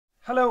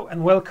Hello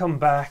and welcome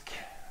back.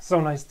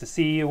 So nice to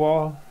see you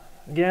all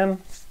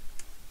again.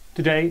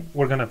 Today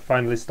we're gonna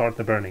finally start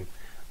the burning.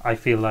 I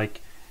feel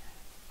like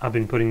I've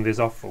been putting this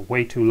off for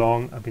way too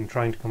long. I've been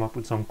trying to come up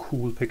with some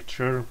cool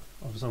picture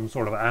of some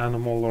sort of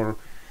animal or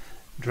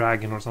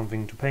dragon or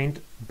something to paint,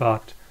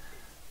 but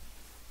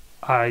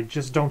I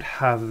just don't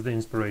have the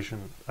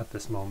inspiration at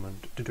this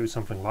moment to do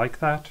something like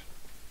that.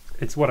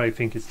 It's what I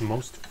think is the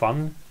most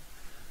fun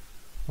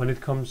when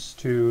it comes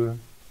to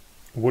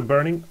wood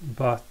burning,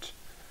 but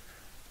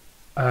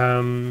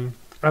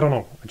I don't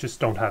know, I just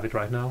don't have it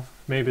right now.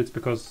 Maybe it's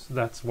because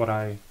that's what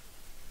I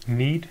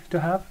need to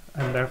have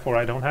and therefore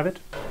I don't have it.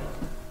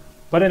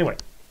 But anyway,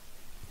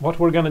 what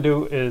we're gonna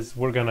do is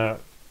we're gonna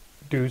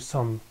do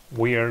some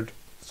weird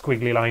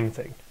squiggly line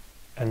thing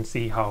and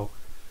see how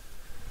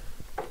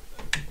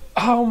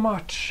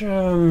much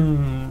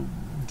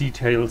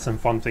details and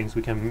fun things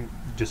we can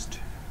just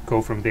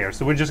go from there.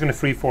 So we're just gonna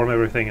freeform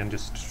everything and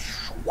just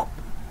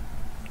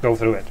go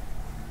through it.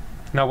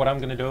 Now what I'm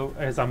gonna do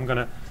is I'm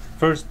gonna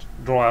first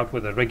draw out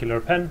with a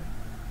regular pen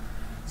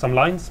some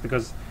lines,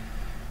 because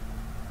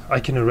I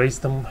can erase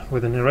them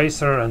with an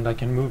eraser and I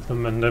can move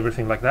them and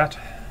everything like that.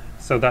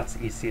 So that's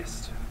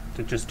easiest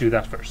to just do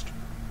that first.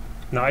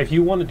 Now if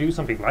you want to do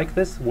something like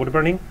this, wood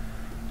burning,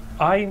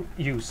 I'm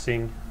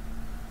using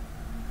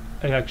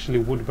an actually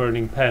wood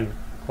burning pen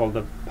called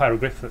a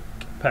pyrographic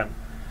pen,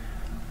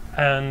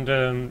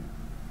 and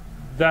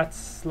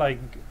that's like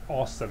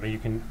awesome.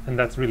 And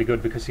that's really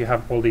good because you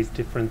have all these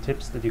different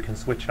tips that you can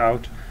switch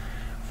out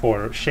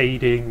for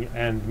shading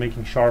and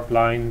making sharp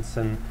lines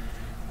and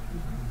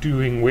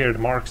doing weird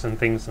marks and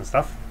things and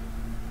stuff.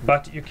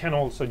 But you can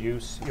also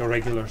use your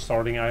regular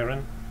soldering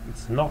iron.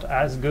 It's not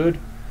as good,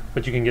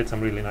 but you can get some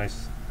really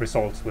nice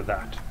results with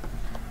that.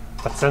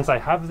 But since I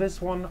have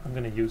this one, I'm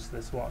going to use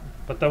this one.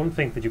 But don't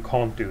think that you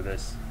can't do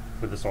this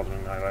with the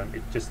soldering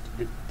iron. It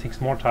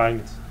takes more time,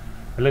 it's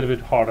a little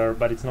bit harder,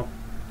 but it's not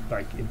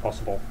like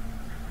impossible.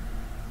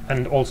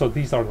 And also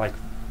these are like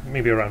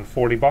maybe around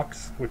 40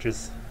 bucks, which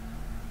is,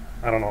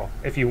 I don't know,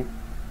 if you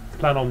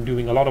plan on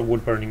doing a lot of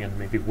wood burning and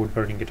maybe wood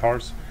burning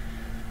guitars,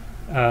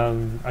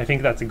 I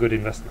think that's a good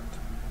investment.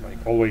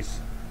 Like always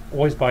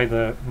buy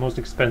the most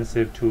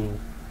expensive tool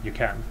you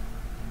can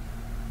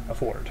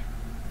afford,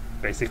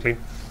 basically.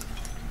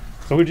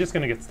 So we're just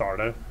gonna get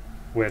started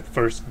with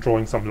first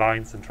drawing some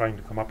lines and trying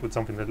to come up with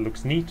something that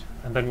looks neat,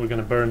 and then we're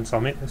gonna burn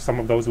some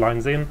of those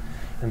lines in,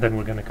 and then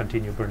we're gonna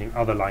continue burning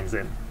other lines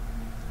in.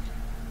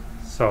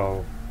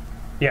 So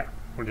yeah,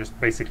 we're just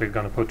basically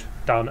gonna put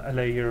down a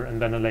layer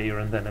and then a layer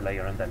and then a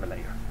layer and then a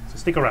layer. So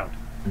stick around.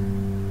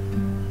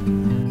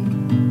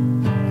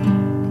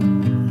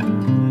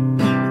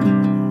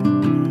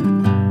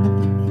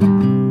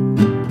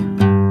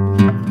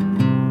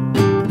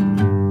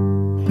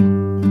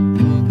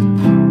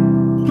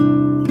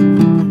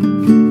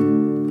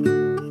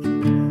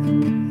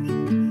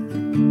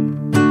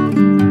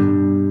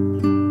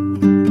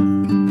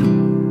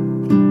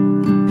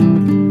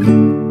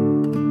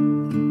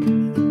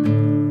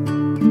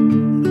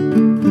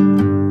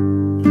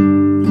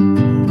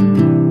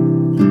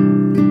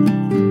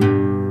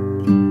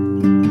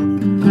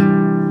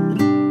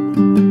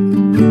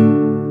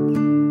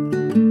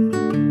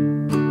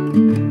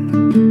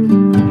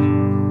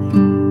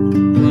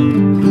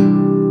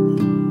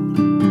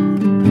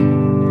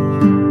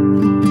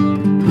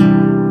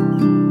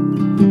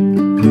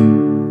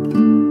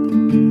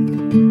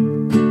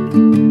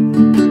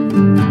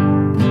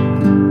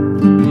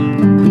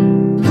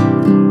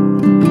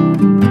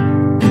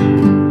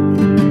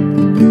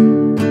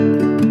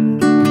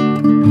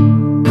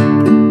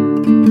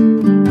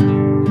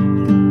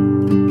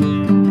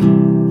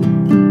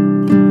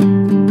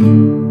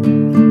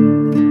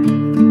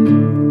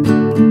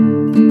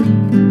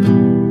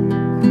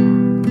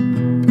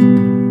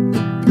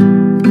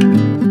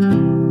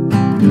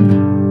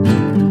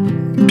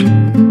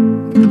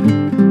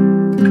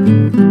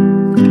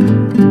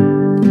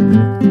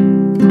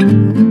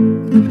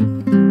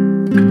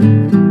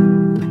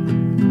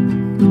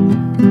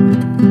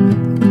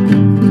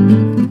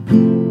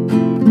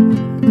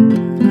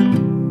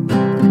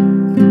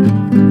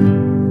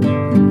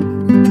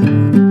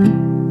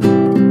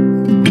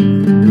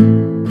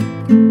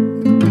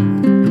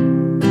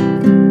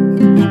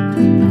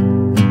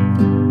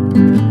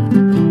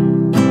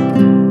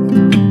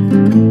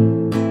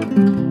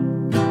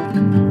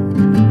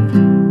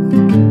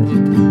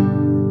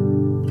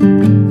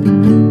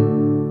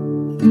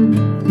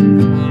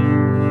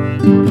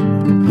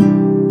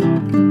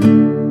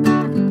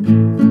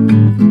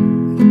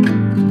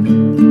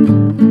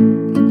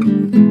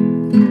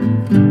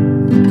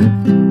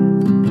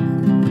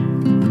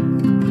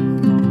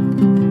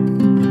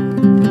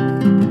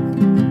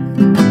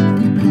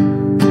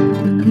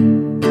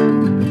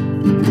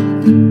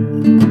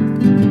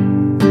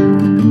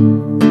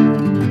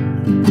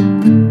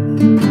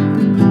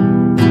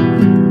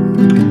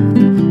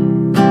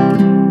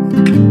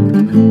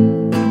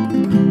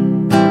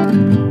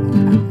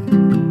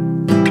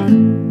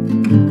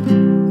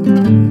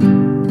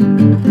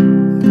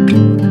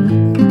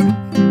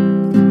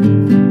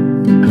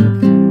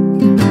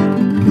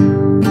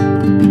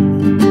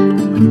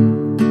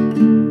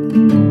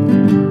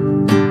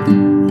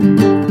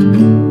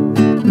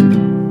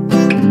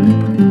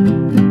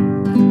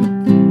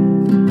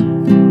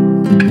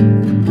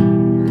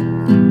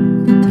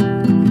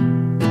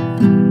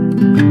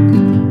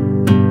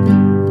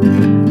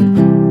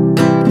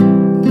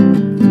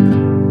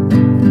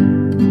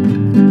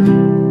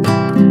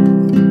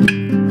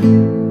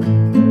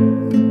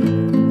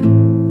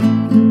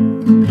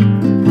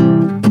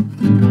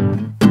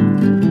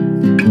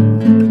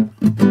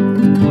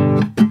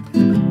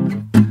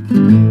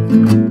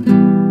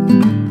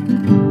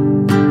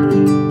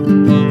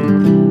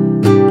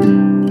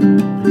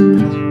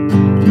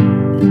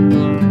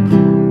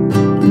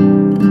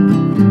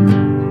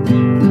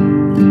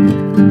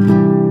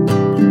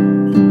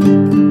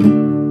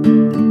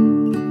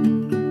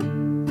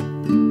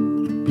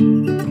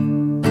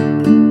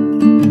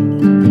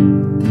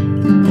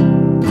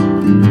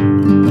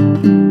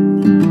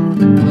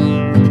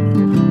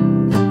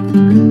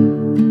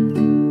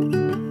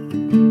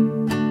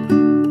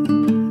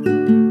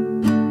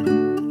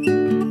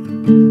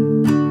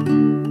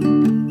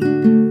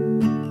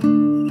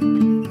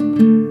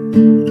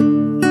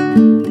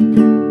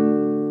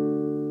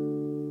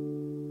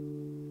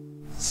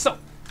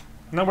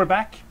 now we're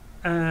back,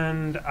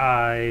 and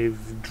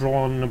I've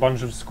drawn a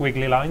bunch of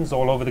squiggly lines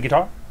all over the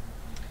guitar.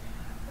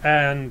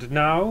 And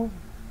now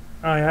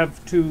I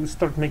have to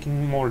start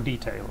making more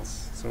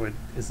details, so it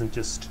isn't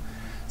just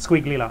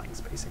squiggly lines,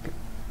 basically.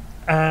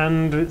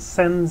 And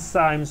since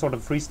I'm sort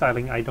of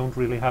freestyling, I don't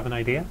really have an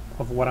idea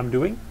of what I'm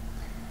doing.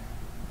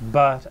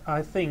 But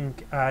I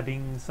think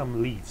adding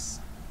some leaves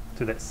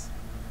to this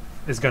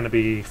is going to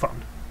be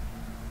fun,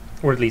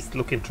 or at least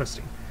look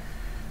interesting.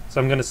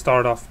 So I'm going to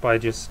start off by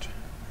just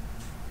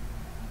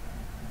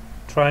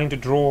trying to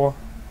draw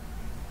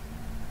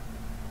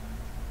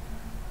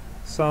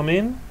some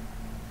in,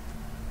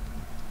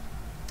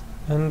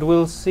 and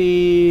we'll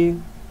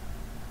see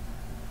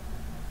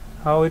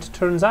how it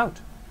turns out.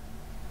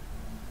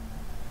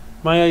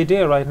 My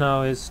idea right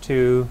now is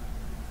to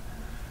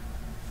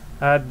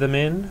add them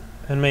in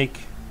and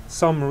make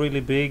some really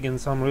big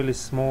and some really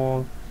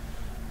small,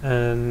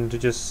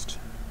 and just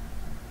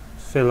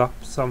fill up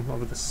some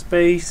of the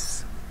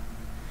space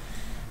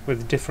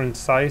with different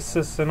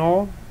sizes and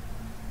all.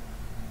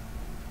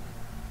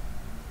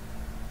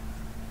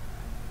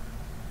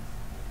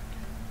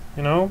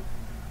 You know,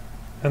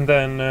 and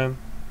then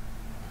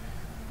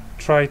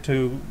try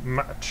to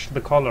match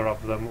the color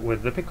of them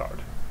with the pickguard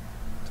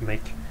to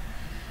make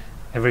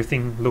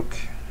everything look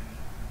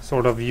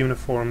sort of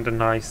uniformed and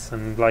nice,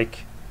 and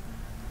like,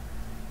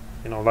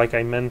 you know, like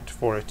I meant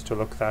for it to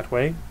look that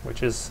way,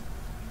 which is,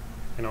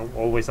 you know,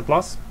 always a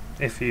plus.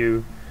 If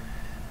you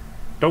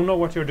don't know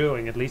what you're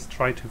doing, at least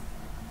try to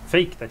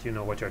fake that you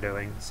know what you're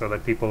doing, so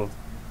that people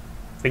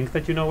think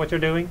that you know what you're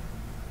doing,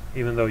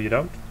 even though you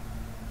don't.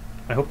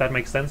 I hope that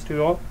makes sense to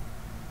you all.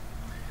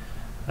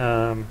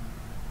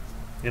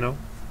 You know,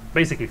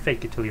 basically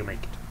fake it till you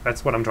make it.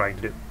 That's what I'm trying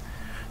to do.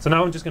 So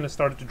now I'm just going to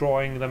start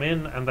drawing them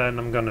in, and then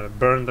I'm going to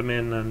burn them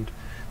in, and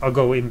I'll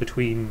go in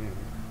between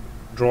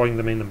drawing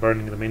them in and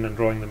burning them in, and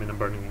drawing them in and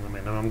burning them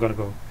in, and I'm going to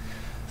go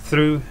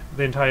through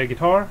the entire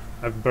guitar.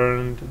 I've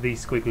burned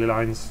these squiggly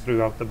lines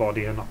throughout the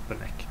body and up the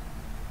neck.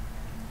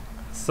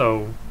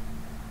 So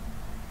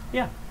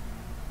yeah,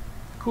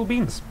 cool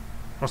beans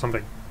or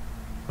something.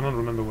 I don't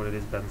remember what it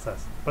is Ben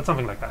says, but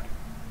something like that.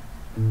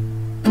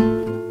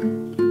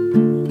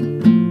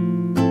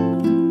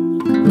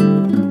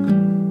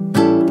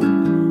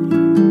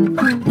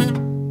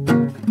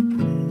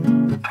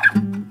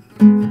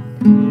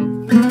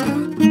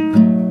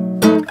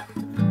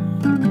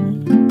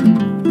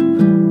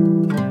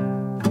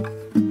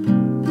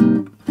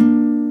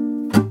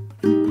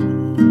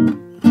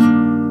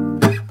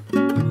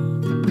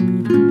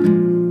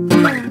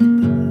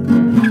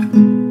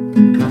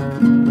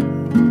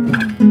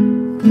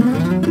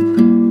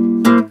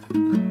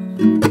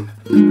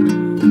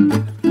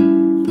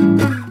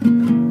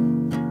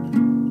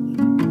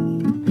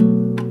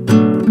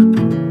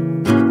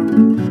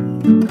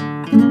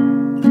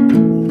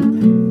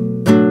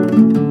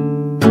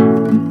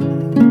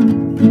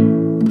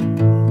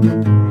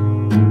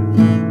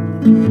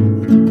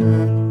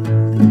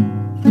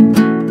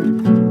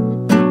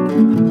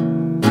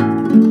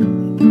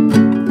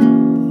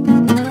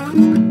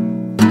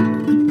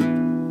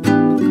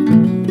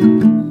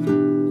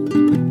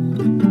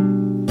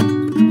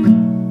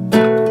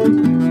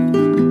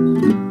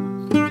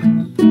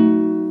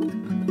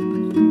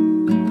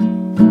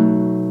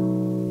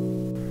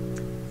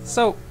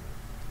 So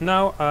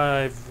now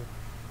I've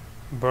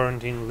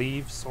burned in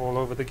leaves all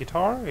over the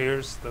guitar.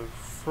 Here's the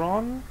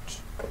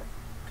front,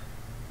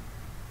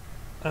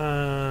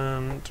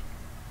 and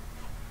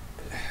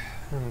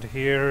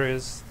here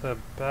is the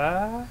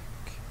back,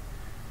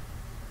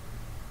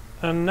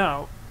 and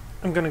now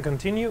I'm gonna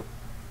continue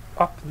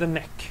up the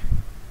neck.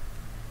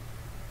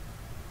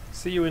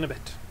 See you in a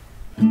bit.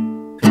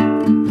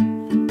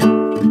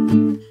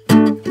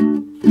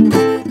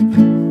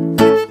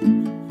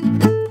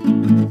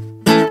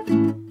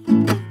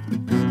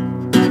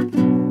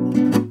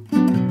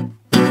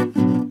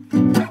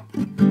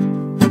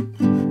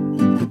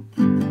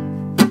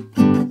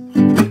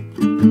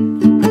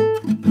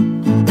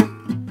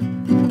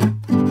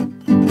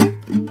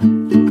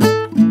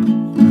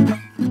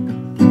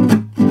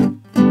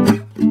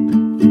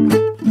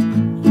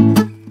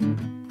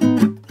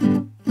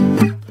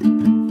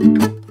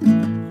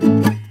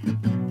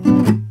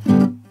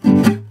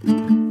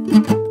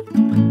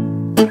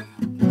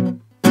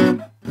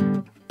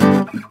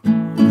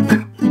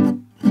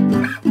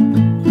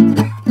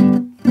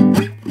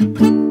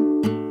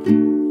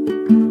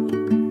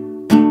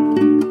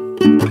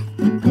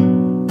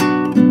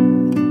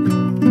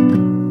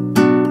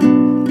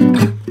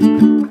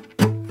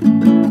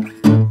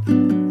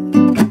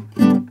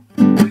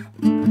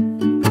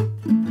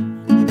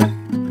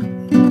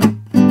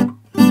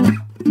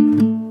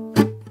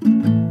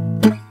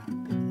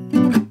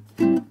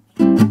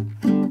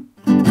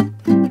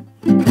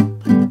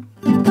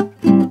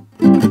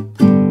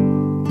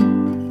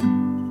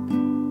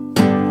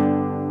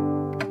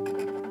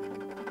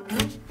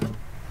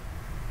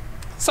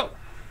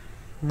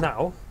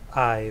 Now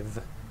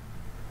I've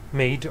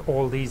made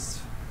all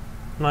these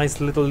nice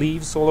little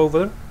leaves all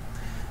over.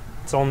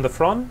 It's on the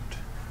front,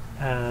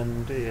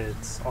 and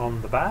it's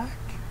on the back,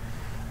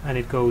 and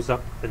it goes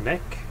up the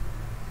neck,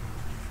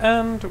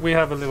 and we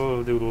have a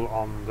little doodle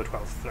on the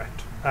 12th thread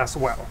as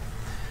well.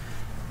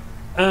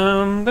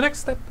 The next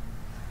step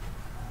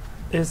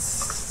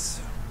is,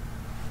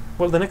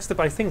 well, the next step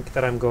I think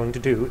that I'm going to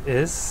do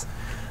is,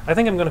 I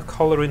think I'm going to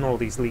color in all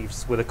these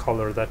leaves with a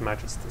color that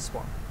matches this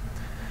one.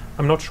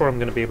 I'm not sure I'm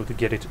going to be able to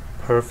get it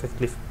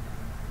perfectly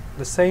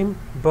the same,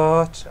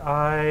 but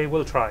I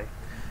will try.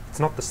 It's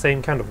not the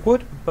same kind of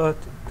wood, but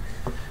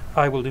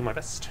I will do my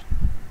best.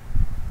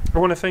 I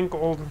want to thank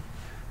all the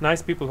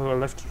nice people who have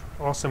left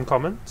awesome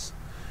comments.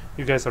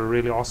 You guys are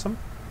really awesome.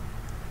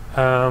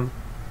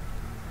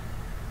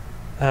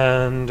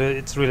 And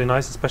it's really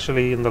nice,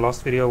 especially in the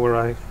last video where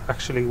I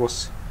actually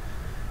was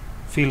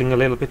feeling a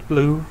little bit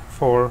blue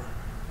for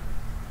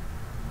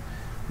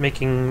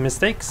making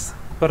mistakes.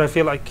 But I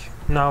feel like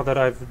now that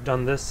I've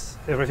done this,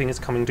 everything is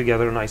coming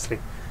together nicely.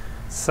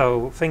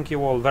 So thank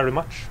you all very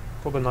much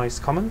for the nice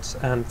comments,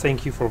 and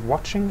thank you for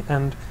watching,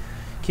 and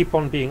keep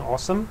on being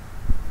awesome.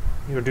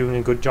 You're doing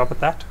a good job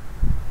at that.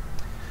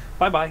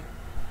 Bye bye.